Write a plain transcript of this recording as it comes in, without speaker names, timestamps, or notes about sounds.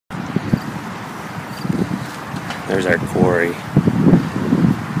There's our quarry.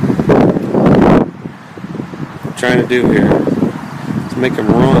 What I'm trying to do here is make them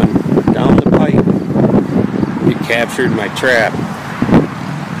run down the pipe. Get captured in my trap.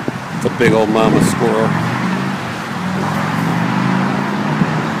 It's a big old mama squirrel.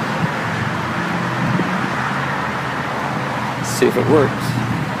 Let's see if it works.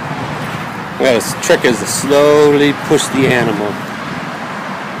 Yeah, this trick is to slowly push the animal.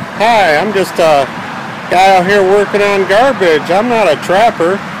 Hi, I'm just a guy out here working on garbage. I'm not a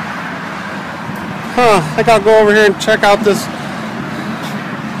trapper. Huh, I think I'll go over here and check out this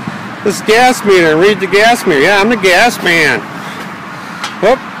gas meter and read the gas meter. Yeah, I'm the gas man.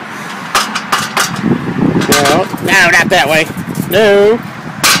 Whoop. No, not that way. No.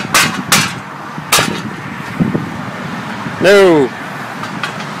 No.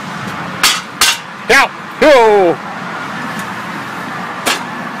 Out. No.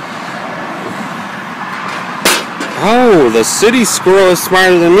 Oh, the city squirrel is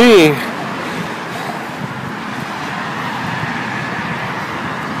smarter than me.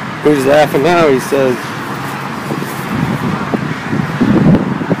 Who's laughing now? He says,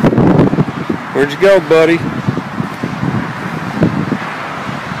 "Where'd you go, buddy?"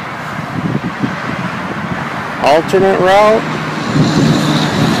 Alternate route?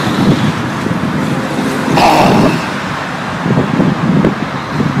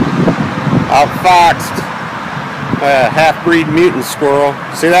 Outfoxed by a half-breed mutant squirrel.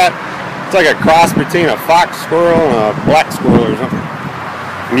 See that? It's like a cross between a fox squirrel and a black squirrel or something.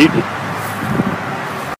 Mutant.